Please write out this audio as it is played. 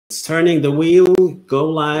Turning the wheel, go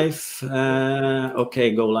live.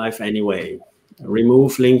 Okay, go live anyway.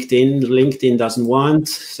 Remove LinkedIn. LinkedIn doesn't want,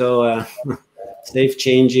 so save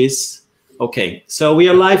changes. Okay, so we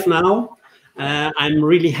are live now. I'm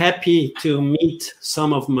really happy to meet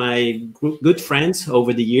some of my good friends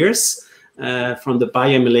over the years from the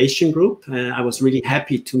bioemulation group. I was really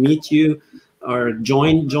happy to meet you or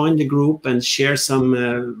join the group and share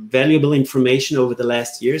some valuable information over the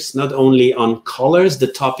last years, not only on colors, the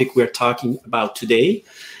topic we're talking about today.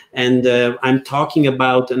 And I'm talking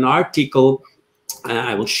about an article.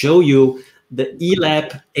 I will show you the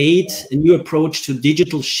eLab 8, a new approach to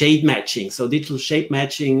digital shade matching. So digital shade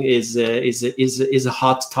matching is a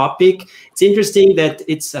hot topic. It's interesting that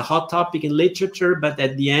it's a hot topic in literature, but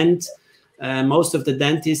at the end, most of the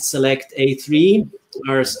dentists select A3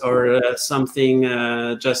 or something,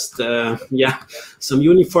 some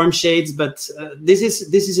uniform shades. But this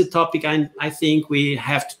is a topic I think we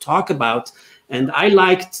have to talk about. And I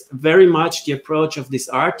liked very much the approach of this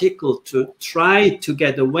article to try to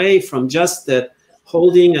get away from just the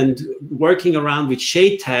holding and working around with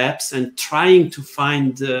shade tabs and trying to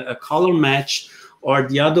find a color match, or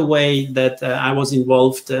the other way that I was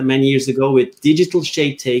involved many years ago with digital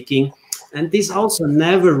shade taking. And this also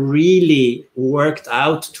never really worked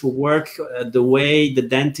out to work the way the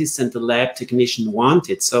dentist and the lab technician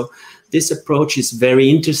wanted. So this approach is very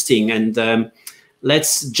interesting. And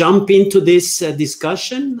let's jump into this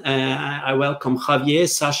discussion. I welcome Javier,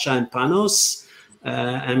 Sascha, and Panos.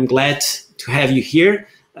 I'm glad to have you here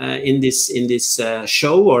in this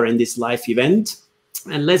show or in this live event.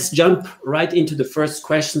 And let's jump right into the first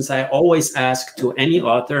questions I always ask to any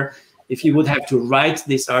author, if you would have to write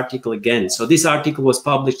this article again. So this article was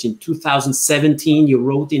published in 2017. You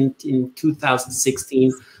wrote in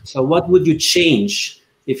 2016. So what would you change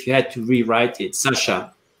if you had to rewrite it?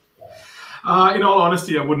 Sascha? In all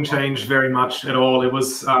honesty, I wouldn't change very much at all. It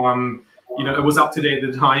was, it was up to date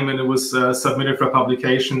at the time, and it was submitted for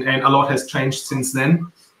publication, and a lot has changed since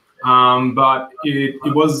then. But it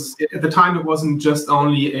was, at the time, it wasn't just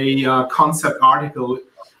only a concept article.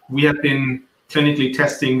 We had been clinically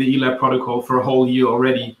testing the eLab protocol for a whole year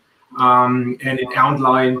already, and it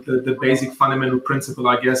outlined the basic fundamental principle,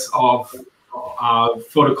 I guess, of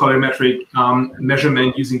photocolorimetric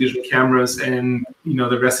measurement using digital cameras, and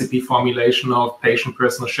the recipe formulation of patient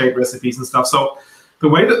personal shade recipes and stuff. So the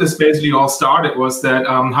way that this basically all started was that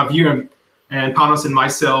Javier and Panos and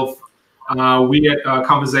myself, we had a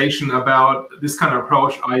conversation about this kind of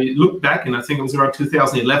approach. I looked back, and I think it was around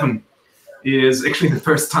 2011 is actually the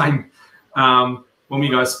first time when we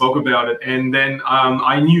guys spoke about it. And then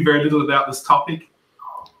I knew very little about this topic.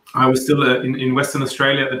 I was still in Western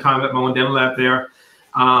Australia at the time at my own dental lab there.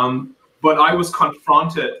 But I was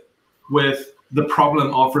confronted with the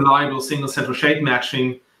problem of reliable single central shade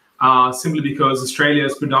matching simply because Australia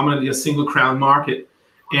is predominantly a single crown market.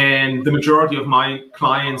 And the majority of my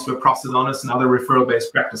clients were prosthodontists and other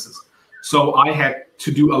referral-based practices. So I had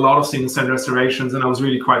to do a lot of single center restorations, and I was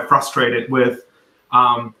really quite frustrated with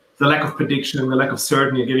the lack of prediction and the lack of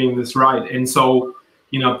certainty of getting this right. And so,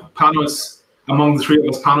 Panos, among the three of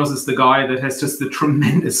us, Panos is the guy that has just the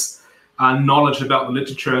tremendous knowledge about the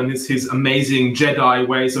literature and his amazing Jedi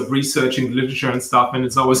ways of researching the literature and stuff. And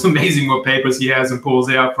it's always amazing what papers he has and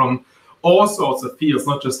pulls out from all sorts of fields,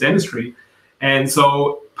 not just dentistry. And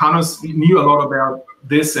so Panos knew a lot about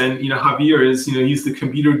this, and Javier is, he's the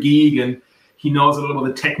computer geek, and he knows a little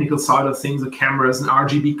about the technical side of things, the cameras and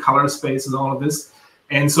RGB color space and all of this.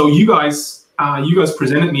 And so you guys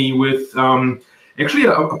presented me with actually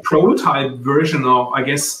a prototype version of, I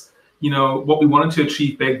guess, what we wanted to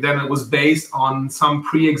achieve back then. It was based on some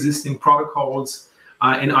pre-existing protocols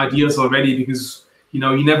and ideas already, because, you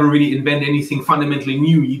never really invent anything fundamentally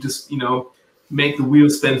new. You just, make the wheel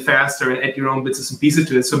spin faster and add your own bits and pieces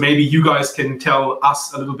to it. So maybe you guys can tell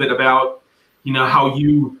us a little bit about, how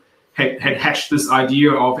you had hatched this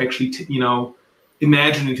idea of actually,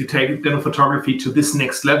 imagining to take dental photography to this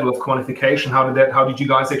next level of quantification. How did you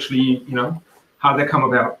guys actually, how did that come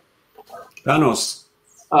about? Panos.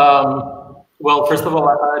 Well, first of all,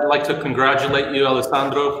 I'd like to congratulate you,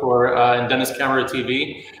 Alessandro, for in Dentist Camera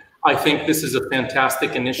TV. I think this is a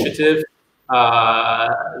fantastic initiative.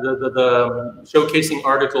 The showcasing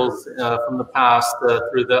articles from the past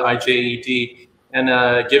through the IJED,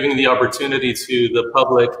 and giving the opportunity to the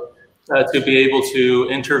public to be able to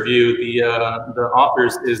interview the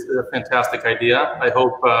authors is a fantastic idea. I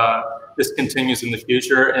hope this continues in the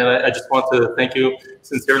future, and I just want to thank you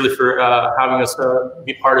sincerely for having us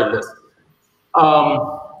be part of this.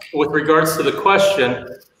 With regards to the question,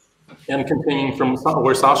 and continuing from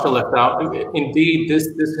where Sascha left out, indeed, this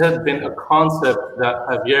has been a concept that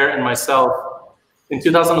Javier and myself, in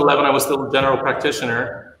 2011, I was still a general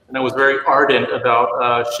practitioner, and I was very ardent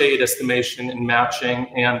about shade estimation and matching.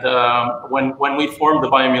 And when we formed the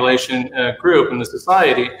bioemulation group in the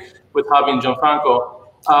society with Javi and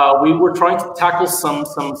Gianfranco, we were trying to tackle some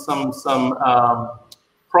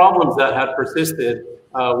problems that had persisted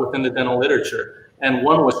within the dental literature. And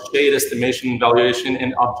one was shade estimation, evaluation,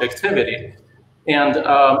 and objectivity. And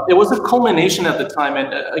it was a culmination at the time.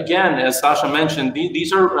 And again, as Sascha mentioned,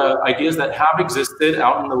 these are ideas that have existed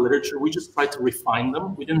out in the literature. We just tried to refine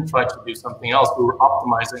them. We didn't try to do something else. We were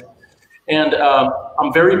optimizing. And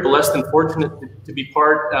I'm very blessed and fortunate to be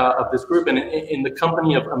part of this group and in the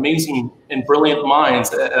company of amazing and brilliant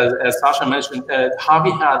minds. As Sascha mentioned,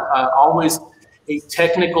 Javi had always a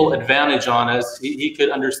technical advantage on us. He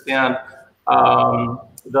could understand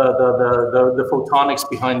the photonics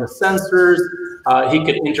behind the sensors. He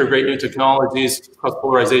could integrate new technologies.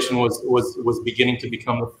 Cross-polarization was beginning to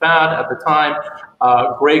become the fad at the time.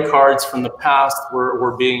 Gray cards from the past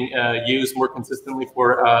were being used more consistently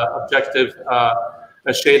for objective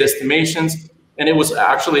shade estimations. And it was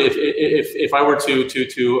actually, if I were to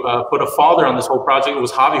put a father on this whole project, it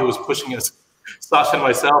was Javi who was pushing us, Sascha and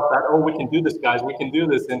myself, that, oh, we can do this, guys, we can do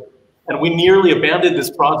this. And we nearly abandoned this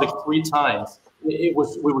project 3 times. We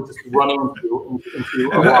were just running into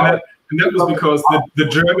a lot. And that was because the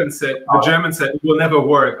German said it will never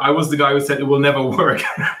work. I was the guy who said it will never work.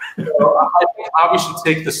 I think Javi should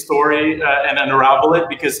take the story and unravel it,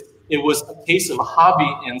 because it was a case of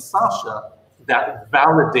Javi and Sascha that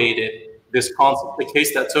validated this concept. The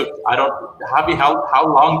case that took, Javi, how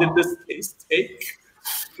long did this case take?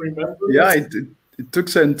 Remember? Yeah, it took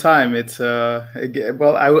some time. It's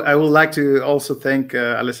well, I would like to also thank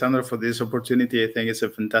Alessandro for this opportunity. I think it's a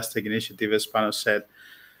fantastic initiative, as Panos said.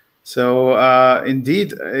 So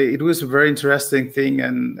indeed, it was a very interesting thing,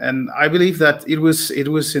 and I believe that it was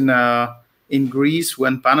in Greece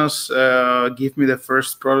when Panos gave me the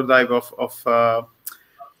first prototype of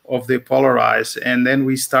the Polarize, and then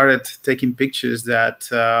we started taking pictures. That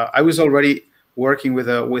I was already working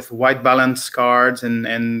with white balance cards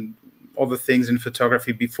and other things in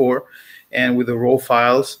photography before, and with the raw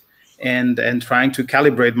files, and trying to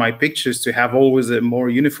calibrate my pictures to have always a more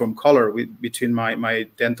uniform color between my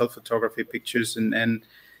dental photography pictures and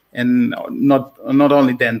not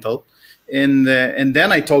only dental. And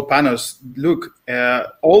then I told Panos, look,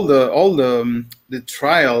 all the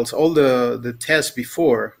trials, all the tests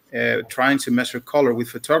before trying to measure color with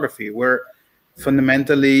photography were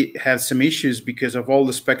fundamentally have some issues because of all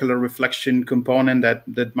the specular reflection component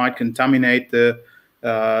that might contaminate the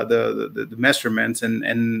measurements,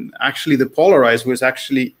 and actually the Polarize was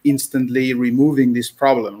actually instantly removing this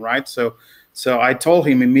problem, right? So I told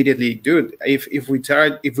him immediately, dude, if we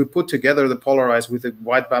put together the Polarize with a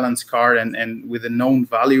white balance card and with a known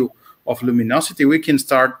value of luminosity, we can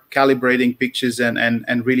start calibrating pictures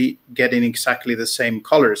and really getting exactly the same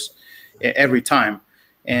colors every time.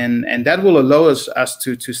 And that will allow us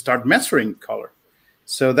to start measuring color.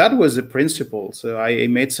 So that was the principle. So I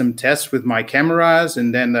made some tests with my cameras,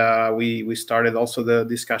 and then we started also the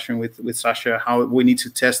discussion with Sascha how we need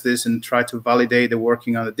to test this and try to validate the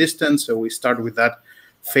working on the distance. So we started with that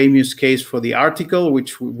famous case for the article,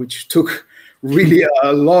 which took really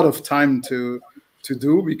a lot of time to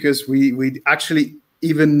do, because we actually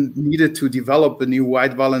even needed to develop a new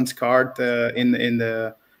white balance card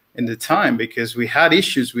in the time, because we had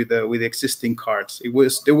issues with existing cards.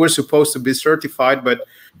 They were supposed to be certified, but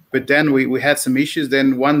then we had some issues.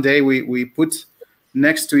 Then one day we put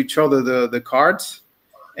next to each other the cards,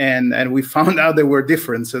 and we found out they were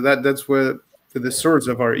different. So that's where the source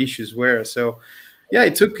of our issues were. So yeah,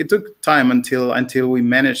 it took time until we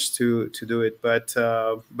managed to do it. But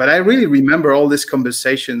I really remember all these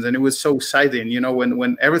conversations, and it was so exciting, you know,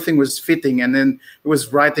 when everything was fitting, and then it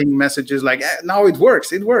was writing messages like, now it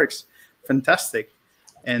works, fantastic.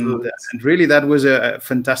 And really that was a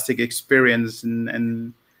fantastic experience.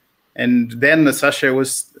 And then Sascha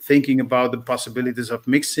was thinking about the possibilities of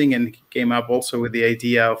mixing, and came up also with the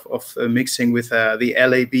idea of mixing with the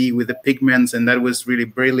LAB, with the pigments, and that was really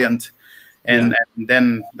brilliant. And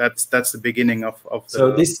then that's the beginning of the...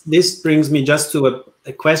 So this brings me just to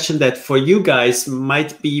a question that for you guys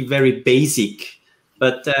might be very basic,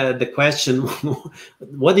 but the question,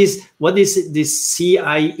 what is this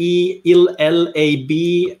CIE LAB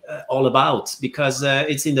all about? Because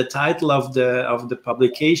it's in the title of the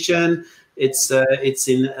publication. It's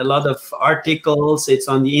in a lot of articles. It's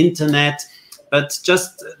on the internet. But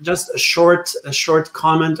just a short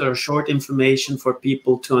comment or short information for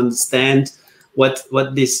people to understand what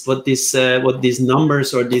these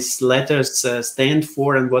numbers or these letters stand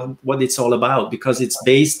for, and what it's all about, because it's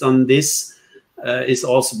based on this. Is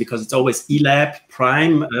also because it's always ELAB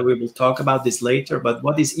prime. We will talk about this later, but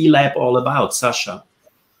what is ELAB all about, Sascha?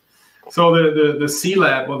 So the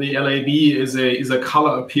CLAB or the LAB is a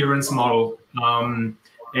color appearance model,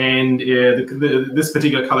 this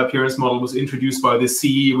particular color appearance model was introduced by the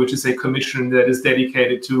CE, which is a commission that is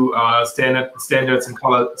dedicated to standards in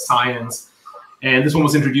color science, and this one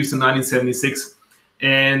was introduced in 1976.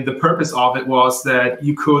 And the purpose of it was that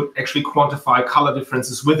you could actually quantify color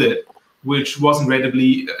differences with it, which wasn't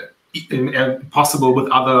readily possible with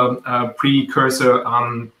other precursor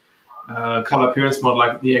color appearance model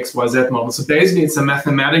like the XYZ model. So basically, it's a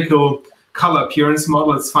mathematical color appearance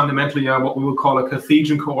model. It's fundamentally what we would call a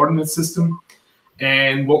Cartesian coordinate system.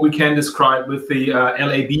 And what we can describe with the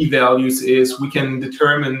LAB values is we can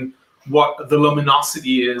determine what the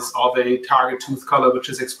luminosity is of a target tooth color, which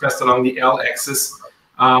is expressed along the L-axis,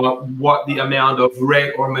 what the amount of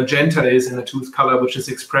red or magenta is in a tooth color, which is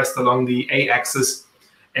expressed along the A-axis,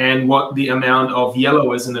 and what the amount of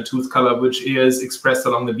yellow is in a tooth color, which is expressed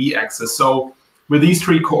along the B-axis. So with these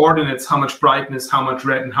three coordinates, how much brightness, how much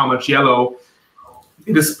red, and how much yellow,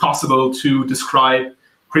 it is possible to describe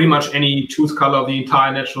pretty much any tooth color of the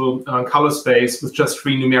entire natural color space with just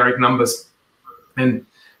three numeric numbers. And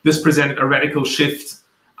this presented a radical shift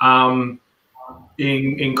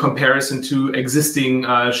in comparison to existing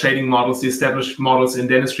shading models, the established models in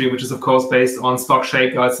dentistry, which is of course based on stock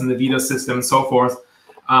shade guides in the VITA system and so forth.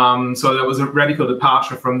 So that was a radical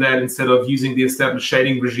departure from that, instead of using the established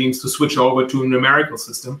shading regimes to switch over to a numerical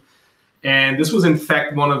system. And this was in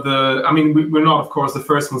fact one of the, I mean, we're not of course the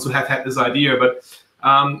first ones who have had this idea, but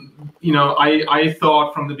you know, I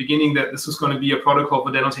thought from the beginning that this was going to be a protocol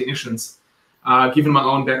for dental technicians, given my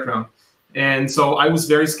own background. And so I was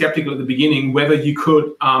very skeptical at the beginning whether you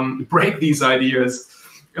could break these ideas,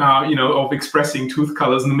 you know, of expressing tooth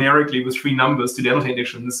colors numerically with three numbers to dental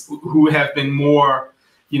technicians who have been more,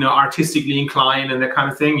 you know, artistically inclined and that kind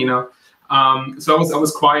of thing, you know. So I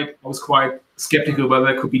was quite skeptical whether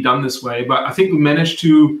that could be done this way. But I think we managed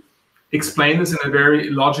to explain this in a very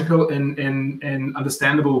logical and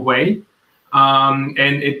understandable way.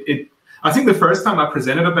 And I think the first time I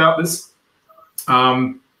presented about this,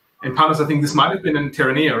 and Panos, I think this might have been in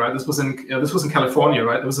Terranea, right? This was in California,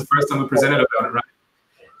 right? That was the first time we presented about it, right?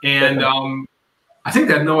 And I think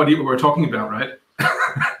they had no idea what we were talking about, right?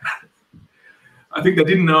 I think they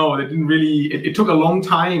didn't know. They didn't really. It took a long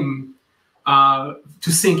time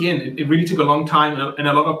to sink in. It really took a long time and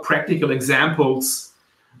a lot of practical examples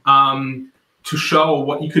to show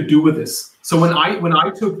what you could do with this. So when I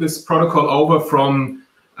took this protocol over from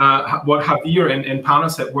what Javier and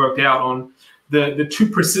Panos had worked out on, the two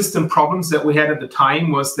persistent problems that we had at the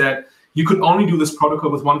time was that you could only do this protocol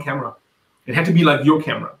with one camera. It had to be like your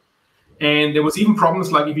camera. And there was even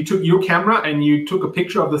problems like if you took your camera and you took a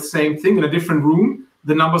picture of the same thing in a different room,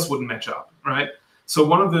 the numbers wouldn't match up, right? So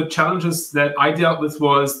one of the challenges that I dealt with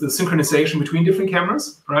was the synchronization between different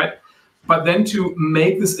cameras, right? But then to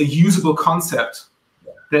make this a usable concept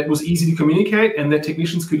that was easy to communicate and that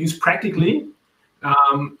technicians could use practically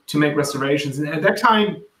to make restorations. And at that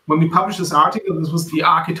time, when we published this article, this was the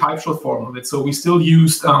archetypal form of it. So we still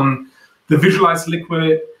used the visualized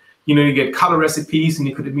liquid. You know, you get color recipes and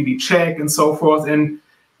you could immediately check and so forth. And,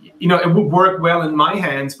 you know, it would work well in my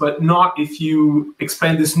hands, but not if you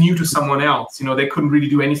explain this new to someone else. You know, they couldn't really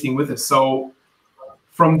do anything with it. So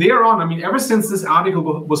from there on, I mean, ever since this article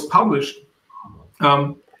was published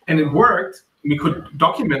and it worked, we could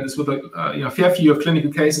document this with a fair few of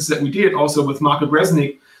clinical cases that we did, also with Marko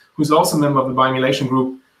Bresnik, who's also a member of the bioemulation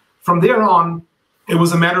group. From there on, it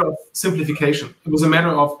was a matter of simplification. It was a matter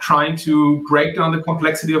of trying to break down the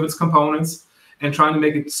complexity of its components and trying to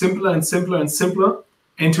make it simpler and simpler and simpler,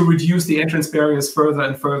 and to reduce the entrance barriers further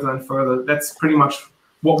and further and further. That's pretty much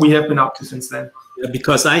what we have been up to since then. Yeah,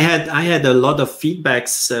 because I had a lot of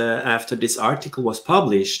feedbacks after this article was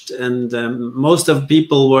published, and most of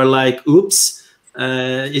people were like, "Oops,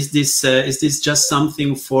 is this just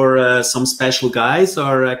something for some special guys,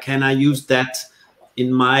 or can I use that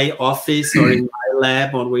in my office or in my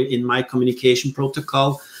lab or in my communication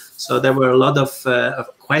protocol?" So there were a lot of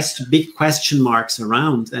big question marks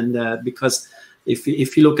around, and because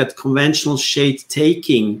if you look at conventional shade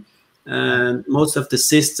taking, most of the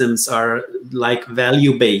systems are like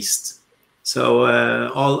value based. So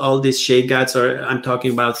all these shade guides are, I'm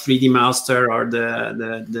talking about 3D Master or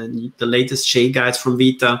the latest shade guides from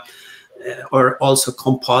Vita, or also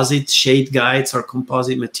composite shade guides or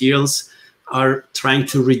composite materials, are trying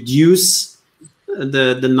to reduce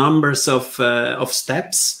the numbers of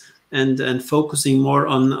steps and focusing more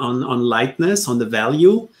on lightness, on the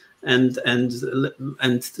value, and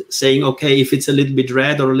saying, okay, if it's a little bit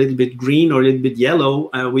red or a little bit green or a little bit yellow,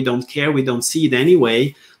 we don't care, we don't see it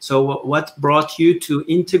anyway. So what brought you to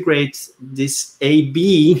integrate this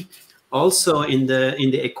AB also in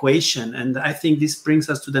the equation? And I think this brings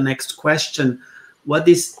us to the next question. What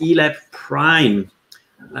is ELAB Prime?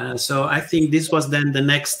 So I think this was then the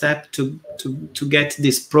next step to get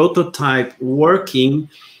this prototype working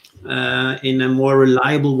in a more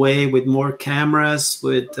reliable way, with more cameras,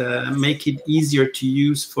 with make it easier to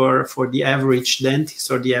use for the average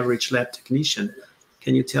dentist or the average lab technician.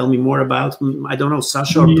 Can you tell me more about, I don't know,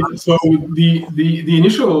 Sascha? So the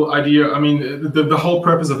initial idea, I mean, the whole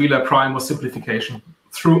purpose of ELAB Prime was simplification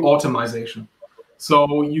through automation.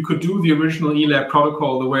 So you could do the original ELAB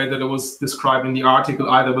protocol the way that it was described in the article,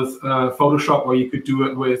 either with Photoshop, or you could do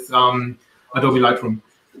it with Adobe Lightroom.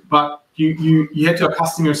 But you had to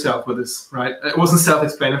accustom yourself with this, right? It wasn't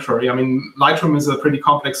self-explanatory. I mean, Lightroom is a pretty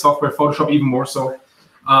complex software, Photoshop even more so.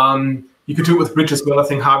 You could do it with Bridge as well. I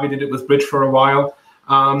think Javier did it with Bridge for a while.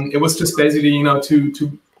 It was just basically, you know,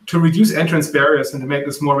 to reduce entrance barriers and to make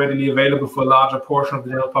this more readily available for a larger portion of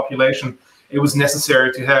the general population. It was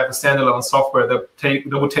necessary to have a standalone software that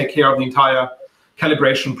would take care of the entire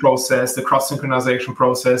calibration process, the cross-synchronization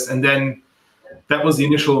process, and then that was the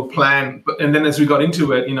initial plan. And then as we got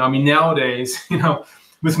into it, you know, I mean, nowadays, you know,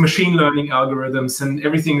 with machine learning algorithms and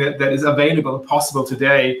everything that is available and possible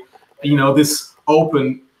today, you know, this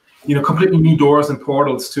opened, you know, completely new doors and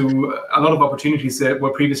portals to a lot of opportunities that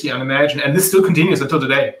were previously unimagined. And this still continues until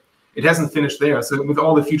today. It hasn't finished there. So with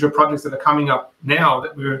all the future projects that are coming up now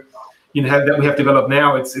that we have developed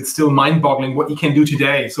now, it's still mind-boggling what you can do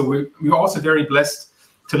today. So we're also very blessed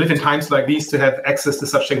to live in times like these to have access to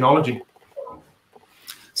such technology.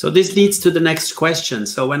 So this leads to the next question.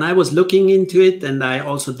 So when I was looking into it, and I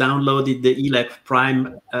also downloaded the ELAB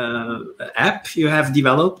Prime app you have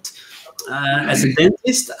developed, as a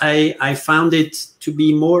dentist, I found it to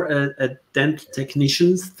be more a dental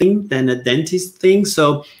technician thing than a dentist thing.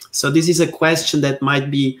 So this is a question that might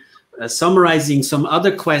be summarizing some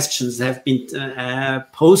other questions that have been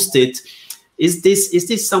posted. Is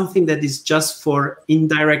this something that is just for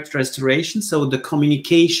indirect restoration? So the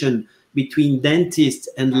communication between dentist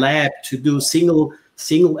and lab to do single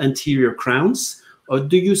anterior crowns, or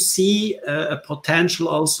do you see a potential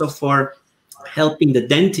also for helping the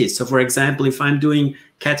dentist? So for example, if I'm doing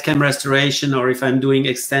CAD/CAM restoration, or if I'm doing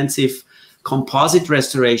extensive composite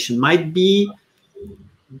restoration, might be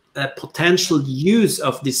a potential use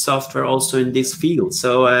of this software also in this field.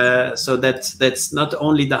 So that's not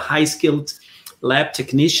only the high-skilled lab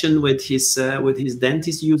technician with his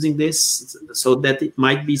dentist using this, so that it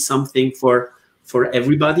might be something for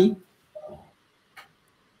everybody.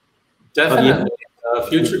 Definitely.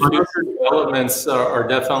 Future developments are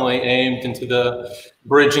definitely aimed into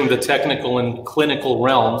bridging the technical and clinical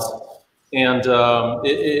realms. And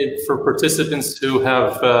for participants who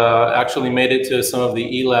have actually made it to some of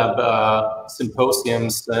the ELAB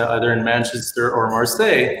symposiums, either in Manchester or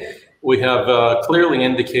Marseille, we have clearly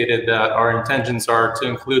indicated that our intentions are to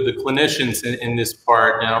include the clinicians in this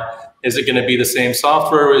part. Now, is it going to be the same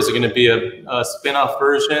software? Is it going to be a spin-off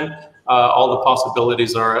version? All the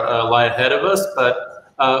possibilities lie ahead of us, but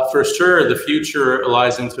for sure, the future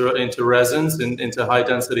lies into resins and into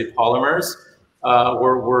high-density polymers.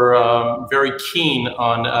 We're very keen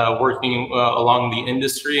on working along the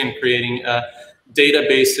industry and creating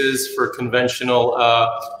databases for conventional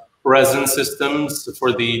resin systems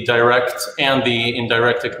for the direct and the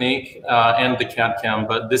indirect technique and the CAD/CAM.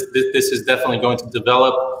 But this is definitely going to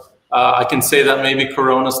develop. I can say that maybe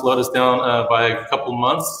Corona slowed us down by a couple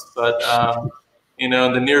months, but you know,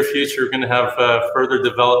 in the near future, we're going to have further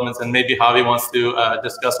developments, and maybe Javi wants to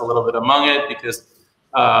discuss a little bit among it, because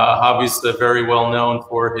Javi's very well known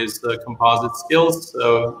for his composite skills,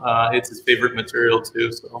 so it's his favorite material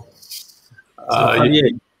too. So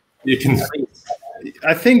you can.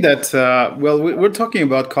 I think that well, we're talking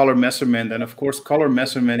about color measurement, and of course, color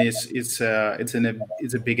measurement it's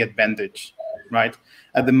a big advantage, right?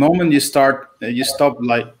 At the moment you stop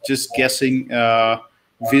like just guessing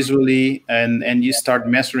visually, and you start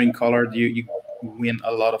measuring color, you win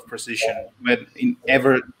a lot of precision with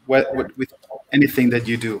anything that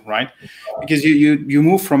you do, right? Because you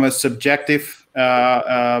move from a subjective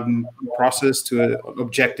process to an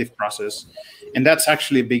objective process, and that's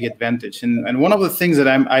actually a big advantage. And one of the things that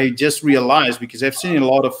I just realized, because I've seen a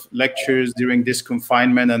lot of lectures during this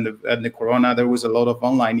confinement and the Corona, there was a lot of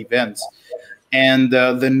online events, and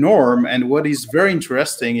the norm, and what is very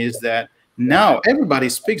interesting is that now everybody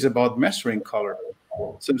speaks about measuring color.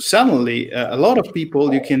 So suddenly, a lot of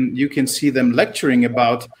people, you can see them lecturing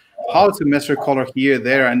about how to measure color here,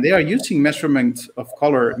 there, and they are using measurement of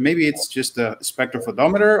color. Maybe it's just a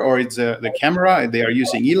spectrophotometer or it's the camera. They are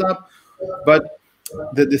using ELAB, but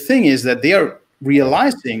the thing is that they are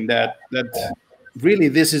realizing that really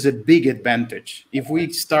this is a big advantage. If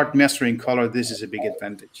we start measuring color, this is a big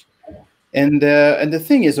advantage. And the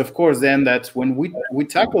thing is, of course, then that when we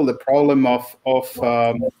tackle the problem of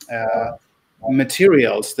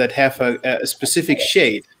materials that have a specific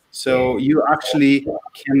shade, so you actually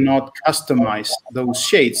cannot customize those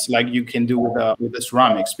shades like you can do with the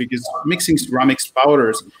ceramics, because mixing ceramics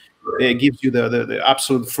powders gives you the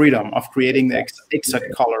absolute freedom of creating the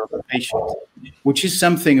exact color of the patient, which is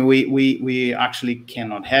something we actually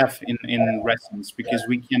cannot have in resins, because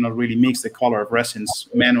we cannot really mix the color of resins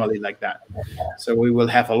manually like that. So we will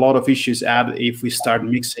have a lot of issues if we start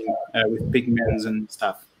mixing with pigments and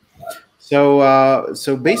stuff.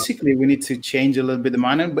 So basically, we need to change a little bit the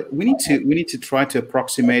mind, but we need to try to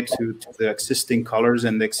approximate to the existing colors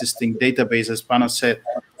and the existing database, as Panos said,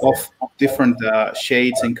 of different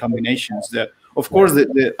shades and combinations. That, of course,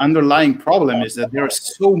 the underlying problem is that there are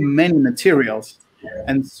so many materials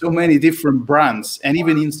and so many different brands, and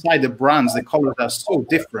even inside the brands, the colors are so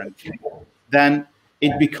different. Then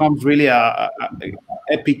it becomes really a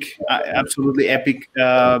epic, absolutely epic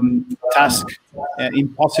task,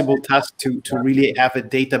 impossible task to really have a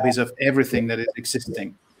database of everything that is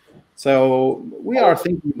existing. So we are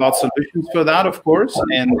thinking about solutions for that, of course,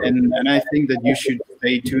 and I think that you should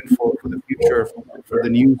stay tuned for the future, for the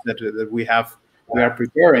news that we are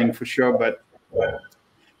preparing for sure.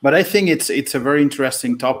 But I think it's a very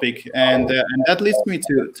interesting topic, and that leads me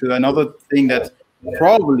to another thing that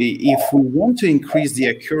probably, if we want to increase the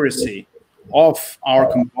accuracy of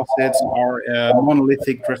our composites, our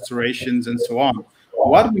monolithic restorations, and so on,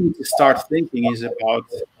 what we need to start thinking is about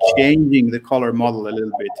changing the color model a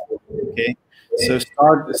little bit. Okay, so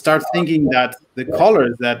start thinking that the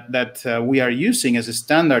colors that we are using as a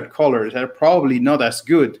standard colors are probably not as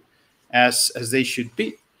good as they should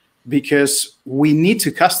be, because we need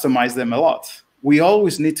to customize them a lot. We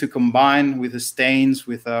always need to combine with the stains,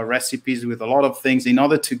 with recipes, with a lot of things in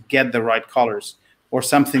order to get the right colors or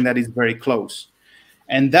something that is very close.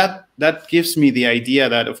 And that gives me the idea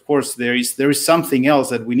that, of course, there is something else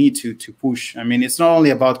that we need to push. I mean, it's not only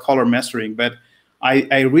about color measuring, but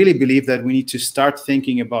I really believe that we need to start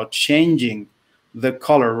thinking about changing the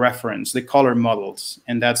color reference, the color models.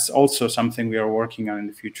 And that's also something we are working on in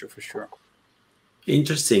the future for sure.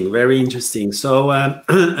 Interesting, very interesting. So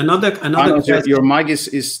another Panos, your mic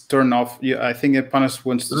is turned off. I think Panos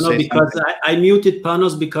wants to say because something. I muted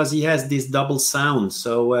Panos because he has this double sound.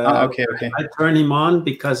 So okay. I turn him on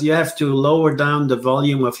because you have to lower down the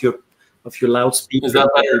volume of your loudspeaker. Is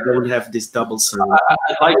that better? You don't have this double sound.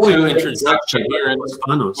 I'd like to introduce Javier.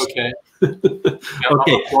 Panos. Okay.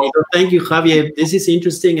 Okay. So thank you, Javier. This is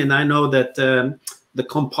interesting, and I know that the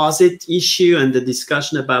composite issue and the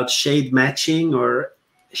discussion about shade matching or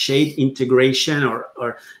shade integration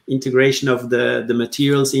or integration of the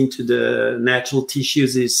materials into the natural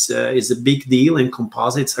tissues is a big deal, and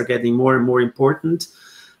composites are getting more and more important.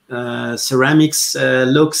 Ceramics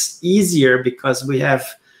looks easier because we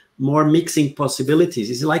have more mixing possibilities.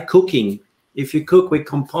 It's like cooking. If you cook with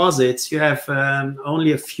composites, you have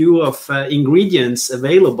only a few of ingredients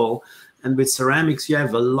available. And with ceramics, you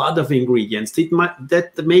have a lot of ingredients.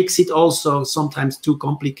 That makes it also sometimes too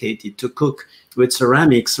complicated to cook with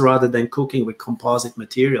ceramics rather than cooking with composite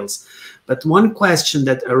materials. But one question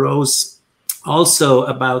that arose also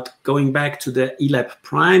about going back to the ELAB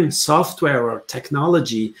Prime software or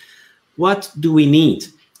technology, what do we need?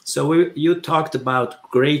 So you talked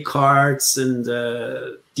about gray cards and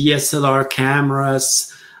DSLR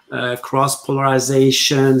cameras, cross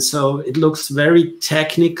polarization. So it looks very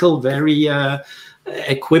technical, very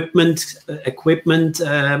equipment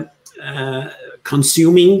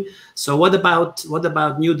consuming. So what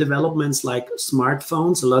about new developments like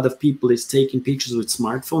smartphones? A lot of people is taking pictures with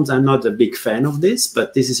smartphones. I'm not a big fan of this,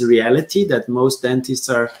 but this is a reality that most dentists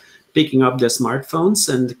are picking up their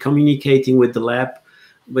smartphones and communicating with the lab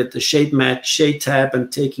with the shade match, shade tab,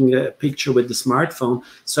 and taking a picture with the smartphone.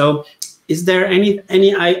 So is there any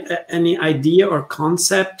idea or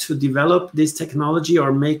concept to develop this technology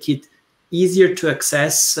or make it easier to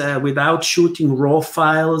access without shooting raw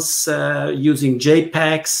files using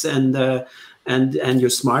JPEGs and your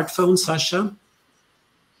smartphone, Sascha?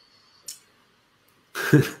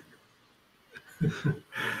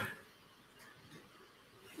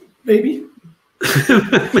 Maybe.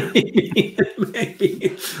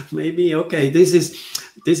 maybe. Okay. This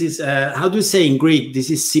is how do you say in Greek? This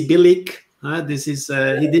is Sibyllic This is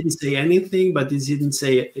he didn't say anything, but he didn't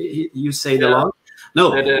say you said a lot. No,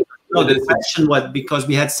 no. The question was because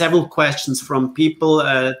we had several questions from people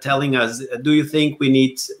telling us, do you think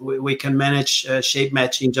we can manage shape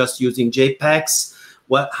matching just using JPEGs?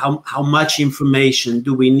 How much information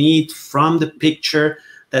do we need from the picture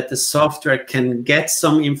that the software can get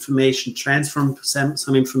some information, transform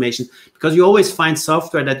some information? Because you always find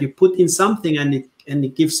software that you put in something and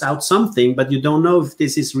it gives out something, but you don't know if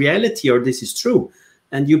this is reality or this is true.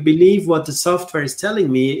 And you believe what the software is telling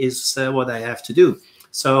me is what I have to do.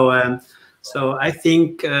 So, so I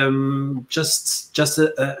think just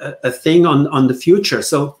a thing on the future.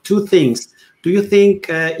 So 2 things. Do you think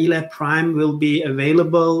eLab Prime will be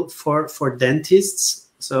available for dentists?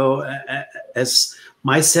 So as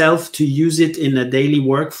myself, to use it in a daily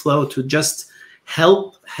workflow to just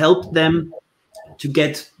help them to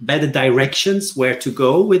get better directions where to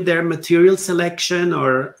go with their material selection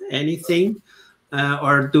or anything,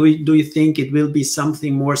 or do you think it will be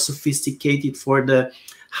something more sophisticated for the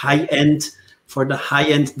high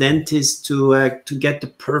end dentist to get the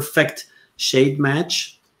perfect shade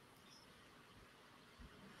match?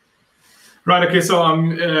 Right. Okay. So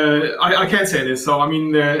I can't say this. So I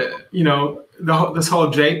mean, you know, this whole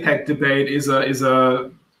JPEG debate is a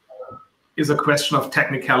question of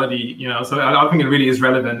technicality. You know, so I don't think it really is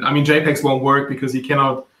relevant. I mean, JPEGs won't work because you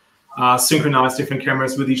cannot synchronize different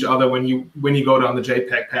cameras with each other when you go down the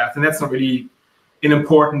JPEG path, and that's not really an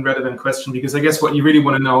important, relevant question, because I guess what you really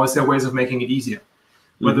want to know is there ways of making it easier.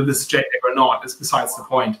 Whether this is JPEG or not is besides the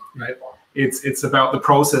point, right? It's about the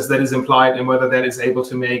process that is implied and whether that is able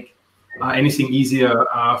to make anything easier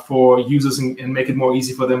for users and make it more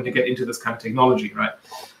easy for them to get into this kind of technology, right?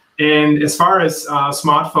 And as far as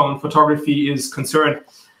smartphone photography is concerned,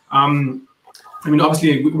 I mean,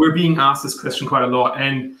 obviously we're being asked this question quite a lot,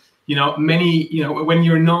 and you know, when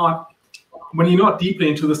you're not deeply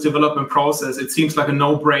into this development process, it seems like a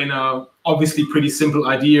no-brainer, obviously pretty simple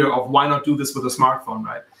idea of why not do this with a smartphone,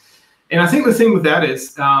 right? And I think the thing with that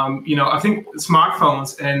is, you know, I think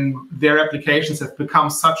smartphones and their applications have become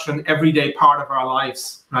such an everyday part of our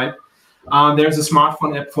lives, right? There's a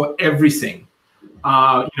smartphone app for everything,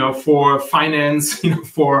 you know, for finance, you know,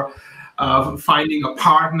 for finding a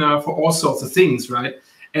partner, for all sorts of things, right?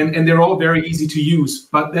 And they're all very easy to use,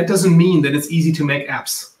 but that doesn't mean that it's easy to make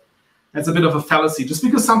apps. That's a bit of a fallacy. Just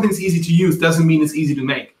because something's easy to use doesn't mean it's easy to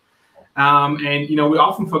make. And you know, we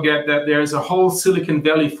often forget that there's a whole Silicon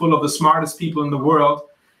Valley full of the smartest people in the world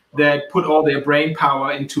that put all their brain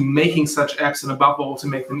power into making such apps, and above all, to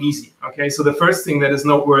make them easy. Okay, so the first thing that is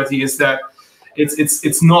noteworthy is that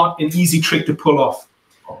it's not an easy trick to pull off.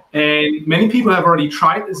 And many people have already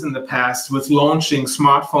tried this in the past with launching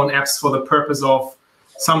smartphone apps for the purpose of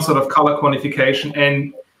some sort of color quantification,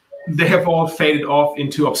 and they have all faded off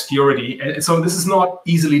into obscurity. And so this is not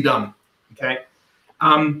easily done. Okay.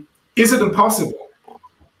 Is it impossible?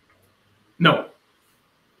 No,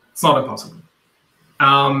 it's not impossible.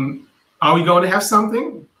 Are we going to have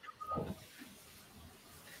something?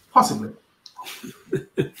 Possibly.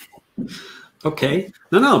 Okay.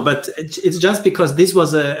 No, but it's just because this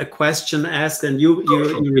was a question asked and you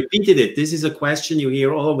repeated it. This is a question you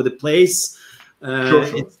hear all over the place. Sure.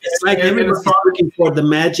 It's like everyone's looking for the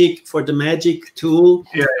magic tool.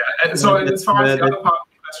 Yeah. And so as far as the other part of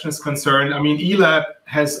the question is concerned, I mean, eLab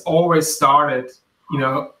has always started, you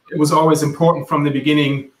know, it was always important from the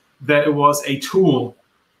beginning that it was a tool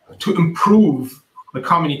to improve the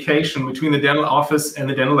communication between the dental office and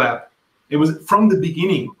the dental lab. It was from the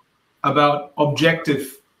beginning about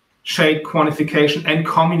objective shade quantification and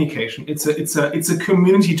communication. It's a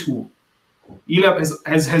community tool. eLab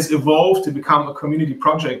has evolved to become a community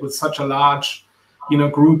project with such a large, you know,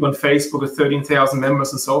 group on Facebook with 13,000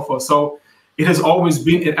 members and so forth. So it has always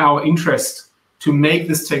been in our interest to make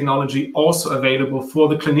this technology also available for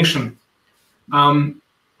the clinician,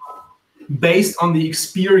 based on the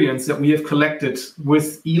experience that we have collected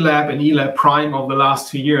with eLab and eLab Prime over the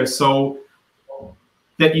last 2 years. So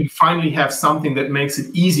that you finally have something that makes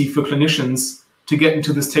it easy for clinicians to get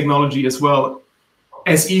into this technology as well,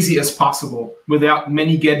 as easy as possible, without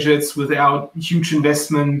many gadgets, without huge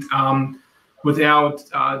investment, without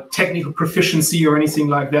technical proficiency or anything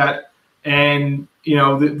like that. And you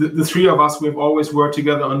know, the three of us, we've always worked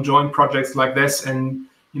together on joint projects like this. And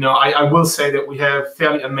you know, I will say that we have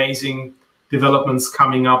fairly amazing developments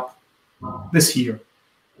coming up this year.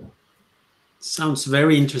 Sounds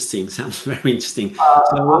very interesting. I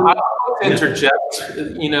want to interject.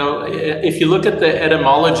 You know, if you look at the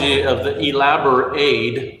etymology of the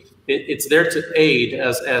elaborate, it's there to aid,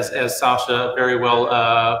 as Sascha very well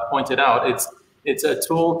pointed out. It's a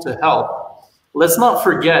tool to help. Let's not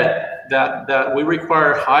forget that we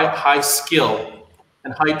require high skill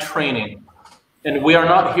and high training. And we are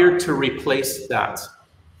not here to replace that.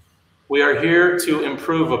 We are here to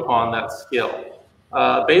improve upon that skill.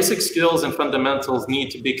 Basic skills and fundamentals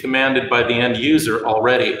need to be commanded by the end user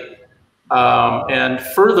already. And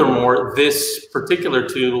furthermore, this particular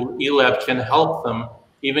tool, eLab, can help them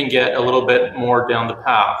even get a little bit more down the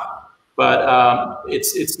path. But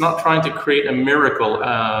it's not trying to create a miracle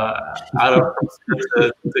out of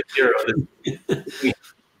the hero.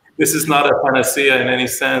 This is not a panacea in any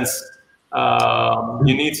sense.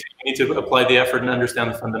 You need to apply the effort and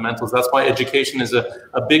understand the fundamentals. That's why education is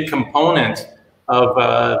a big component of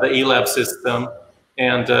the eLab system.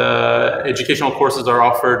 And educational courses are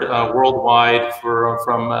offered worldwide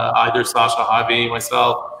from either Sascha, Javier,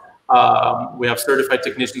 myself. We have certified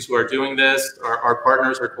technicians who are doing this, our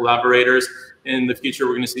partners, our collaborators. In the future,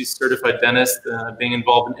 we're going to see certified dentists being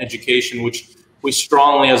involved in education, which we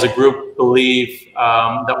strongly as a group believe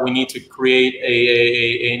that we need to create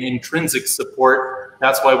an intrinsic support.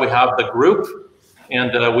 That's why we have the group.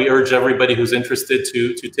 And we urge everybody who's interested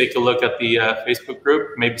to take a look at the Facebook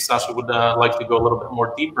group. Maybe Sascha would like to go a little bit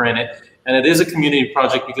more deeper in it. And it is a community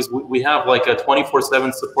project because we have like a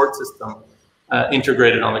 24/7 support system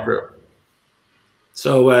integrated on the group.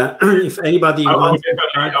 So if anybody wants,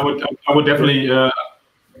 I would definitely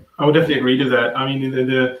agree to that. I mean,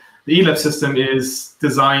 the eLab system is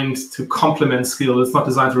designed to complement skill. It's not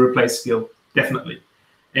designed to replace skill, definitely.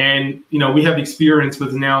 And we have experience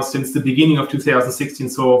with now since the beginning of 2016,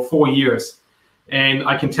 so 4 years. And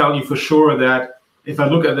I can tell you for sure that if I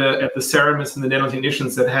look at the ceramists and the dental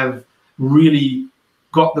technicians that have really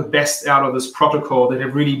got the best out of this protocol, that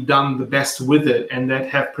have really done the best with it, and that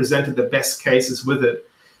have presented the best cases with it,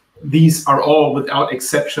 these are all, without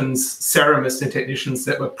exceptions, ceramists and technicians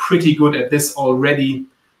that were pretty good at this already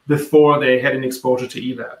before they had an exposure to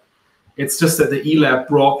eLab. It's just that the eLab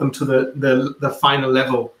brought them to the final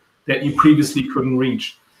level that you previously couldn't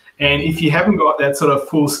reach. And if you haven't got that sort of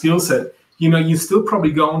full skill set, you're still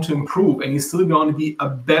probably going to improve, and you're still going to be a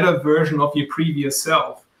better version of your previous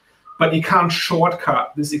self. But you can't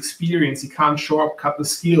shortcut this experience. You can't shortcut the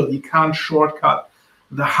skill. You can't shortcut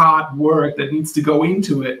the hard work that needs to go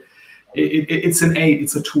into it. It's an aid.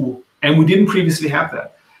 It's a tool. And we didn't previously have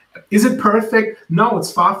that. Is it perfect? No,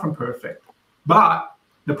 it's far from perfect. But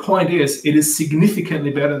the point is, it is significantly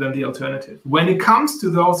better than the alternative. When it comes to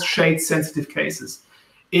those shade-sensitive cases,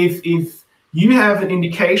 if you have an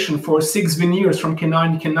indication for 6 veneers from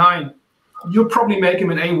canine to canine, you'll probably make them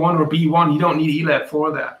an A1 or B1. You don't need eLab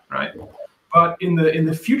for that, right? But in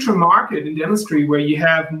the future market in dentistry, where you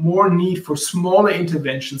have more need for smaller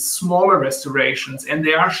interventions, smaller restorations, and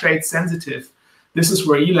they are shade-sensitive, this is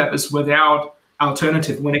where eLab is without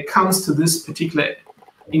alternative when it comes to this particular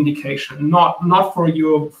indication, not for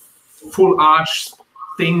your full arch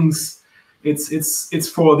things. It's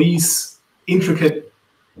for these intricate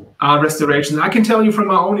restorations. I can tell you from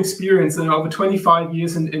my own experience, and over 25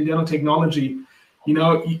 years in dental technology,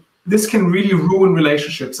 this can really ruin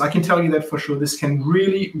relationships. I can tell you that for sure. This can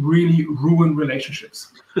really, really ruin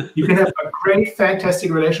relationships. You can have a great,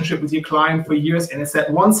 fantastic relationship with your client for years, and it's that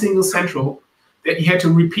one single central that you had to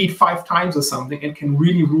repeat 5 times or something, and can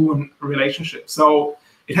really ruin a relationship. So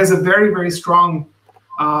it has a very, very strong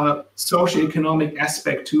socioeconomic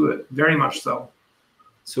aspect to it, very much so.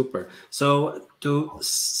 Super. So to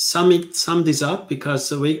sum this up,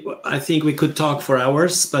 because I think we could talk for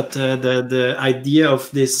hours, but the idea of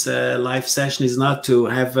this live session is not to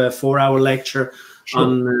have a 4-hour lecture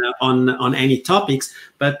on any topics.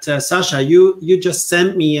 But Sascha, you just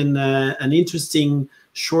sent me an interesting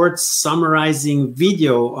short summarizing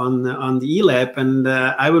video on the eLab, and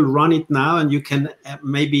I will run it now, and you can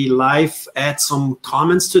maybe live add some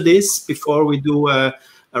comments to this before we do a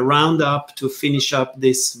roundup to finish up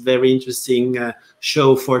this very interesting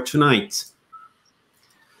show for tonight.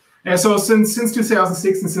 Yeah, so since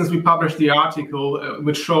 2016, since we published the article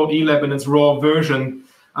which showed eLab in its raw version,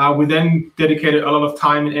 we then dedicated a lot of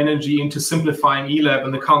time and energy into simplifying eLab,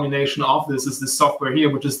 and the culmination of this is this software here,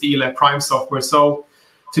 which is the eLab Prime software. So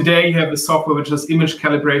today you have the software which does image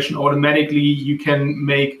calibration automatically. You can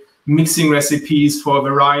make mixing recipes for a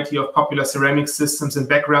variety of popular ceramic systems and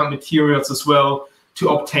background materials as well, to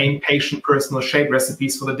obtain patient personal shape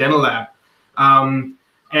recipes for the dental lab.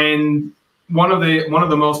 And one of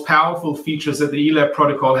the most powerful features that the eLab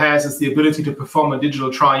protocol has is the ability to perform a digital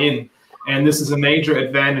try-in. And this is a major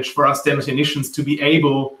advantage for us dental technicians to be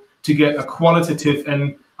able to get a qualitative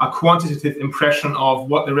and a quantitative impression of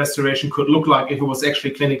what the restoration could look like if it was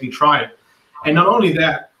actually clinically tried. And not only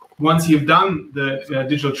that, once you've done the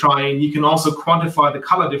digital try-in, you can also quantify the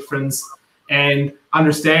color difference And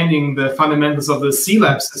understanding the fundamentals of the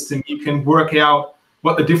C-Lab system, you can work out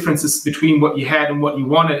what the difference is between what you had and what you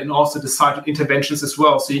wanted, and also decide interventions as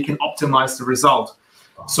well, so you can optimize the result.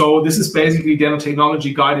 So this is basically dental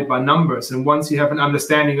technology guided by numbers. And once you have an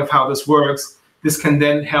understanding of how this works, this can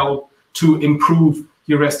then help to improve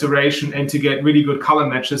your restoration and to get really good color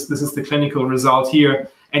matches. This is the clinical result here.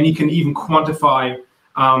 And you can even quantify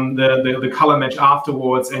the color match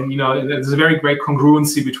afterwards. And, you know, there's a very great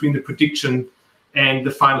congruency between the prediction and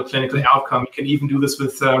the final clinical outcome. You can even do this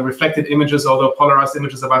with reflected images, although polarized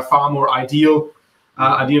images are by far more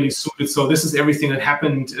ideally suited. So this is everything that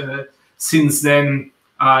happened since then.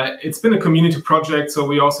 It's been a community project, so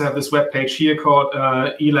we also have this webpage here called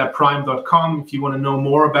elabprime.com. If you want to know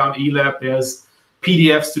more about ELAB, there's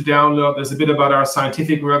PDFs to download. There's a bit about our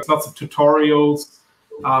scientific work, lots of tutorials,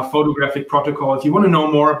 photographic protocol. If you want to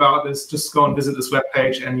know more about this, just go and visit this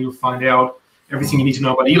webpage and you'll find out everything you need to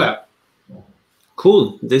know about ELAB.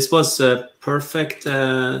 Cool. This was a perfect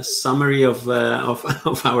summary of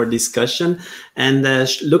our discussion. And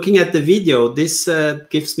looking at the video, this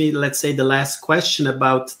gives me, let's say, the last question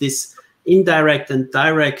about this indirect and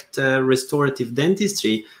direct restorative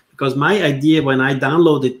dentistry. Because my idea when I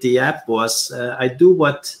downloaded the app was I do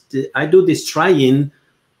this try-in,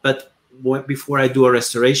 but before I do a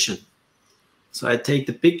restoration. So I take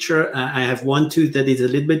the picture. I have one tooth that is a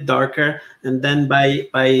little bit darker, and then by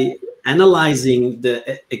analyzing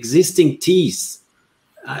the existing teeth,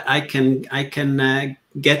 I can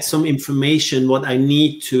get some information what I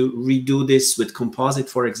need to redo this with composite,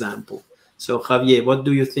 for example. So Javier, what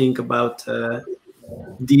do you think about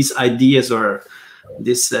these ideas or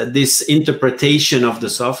this interpretation of the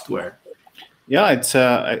software? Yeah, it's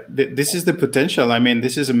this is the potential. I mean,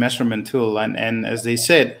 this is a measurement tool, and as they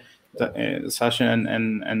said, Sascha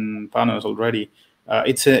and Panos already.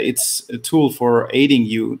 It's a tool for aiding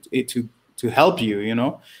you to help you, you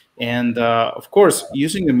know, and of course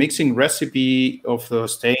using the mixing recipe of the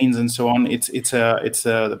stains and so on. It's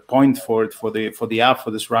the point for the app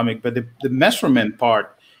for the ceramic, but the measurement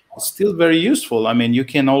part is still very useful. I mean, you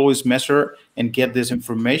can always measure and get this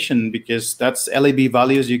information because that's LAB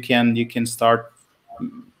values you can start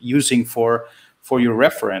using for your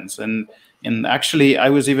reference. And actually, I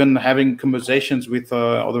was even having conversations with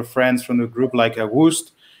other friends from the group, like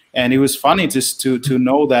Woost, and it was funny just to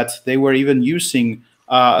know that they were even using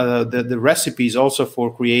the recipes also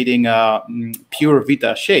for creating pure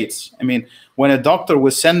Vita shades. I mean, when a doctor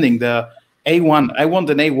was sending the A1, I want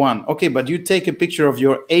an A1. Okay, but you take a picture of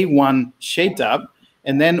your A1 shade tab,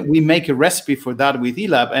 and then we make a recipe for that with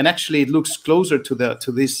ELAB, and actually it looks closer to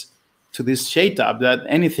this shade tab than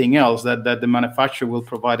anything else that the manufacturer will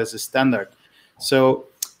provide as a standard. So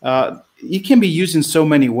it can be used in so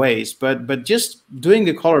many ways, but just doing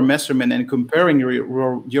the color measurement and comparing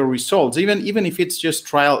your results, even if it's just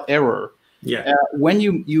trial error. Yeah. When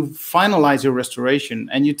you finalize your restoration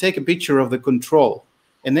and you take a picture of the control,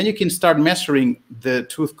 and then you can start measuring the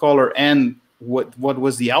tooth color and what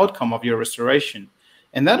was the outcome of your restoration,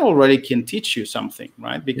 and that already can teach you something,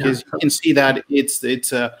 right? Because you can see that it's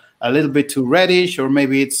a little bit too reddish, or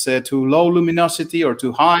maybe it's too low luminosity or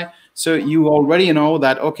too high. So you already know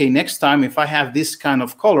that, okay, next time if I have this kind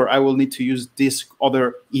of color, I will need to use this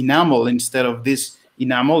other enamel instead of this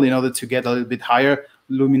enamel in order to get a little bit higher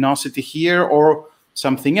luminosity here or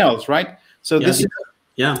something else, right? So this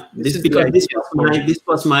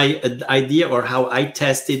was my idea, or how I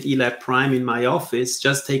tested ELAB Prime in my office,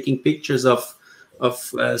 just taking pictures of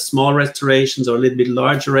small restorations or a little bit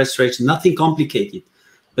larger restorations, nothing complicated,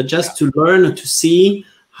 but just to learn and to see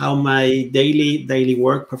how my daily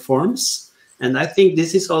work performs. And I think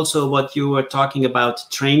this is also what you were talking about,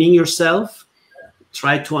 training yourself,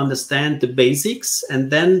 try to understand the basics, and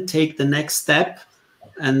then take the next step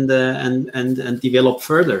and develop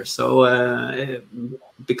further. So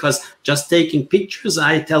because just taking pictures,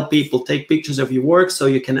 I tell people, take pictures of your work so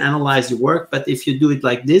you can analyze your work. But if you do it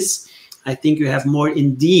like this, I think you have more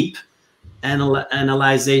in-depth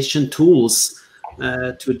analyzation tools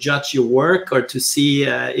to judge your work, or to see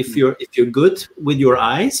if you're good with your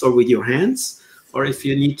eyes or with your hands, or if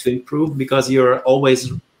you need to improve because you're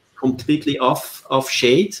always completely off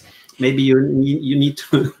shade. Maybe you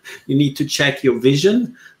need to check your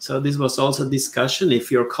vision. So this was also discussion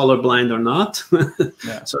if you're colorblind or not.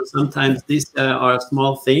 Yeah. So sometimes these are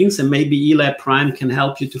small things, and maybe ELAB Prime can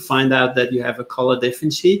help you to find out that you have a color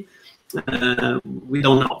deficiency. We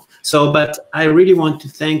don't know. So, but I really want to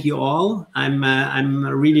thank you all. I'm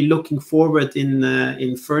really looking forward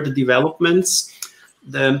in further developments.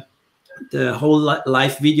 The The whole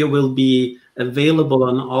live video will be available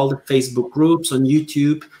on all the Facebook groups, on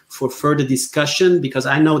YouTube, for further discussion, because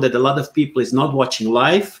I know that a lot of people is not watching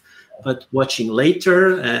live, but watching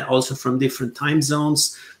later, also from different time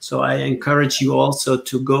zones. So I encourage you also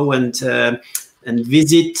to go and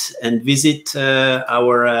visit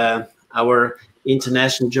our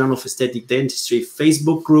International Journal of Aesthetic Dentistry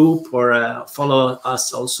Facebook group, or follow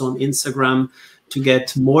us also on Instagram to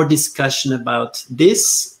get more discussion about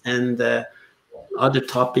this and other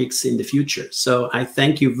topics in the future. So I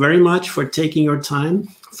thank you very much for taking your time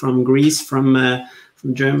from Greece, from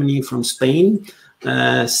Germany, from Spain.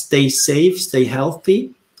 Stay safe, stay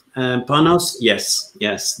healthy. Panos, yes,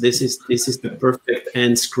 this is the perfect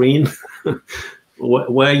end screen.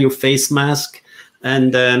 Wear your face mask,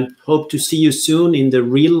 and hope to see you soon in the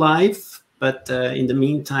real life. But in the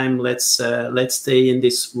meantime, let's stay in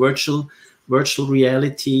this virtual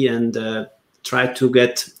reality and try to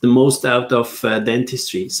get the most out of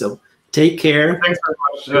dentistry. So take care. Thanks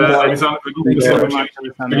very much, Alessandro. Thank you very much,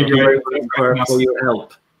 Alessandro, for your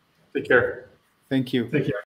help. Take care. Thank you. Take care.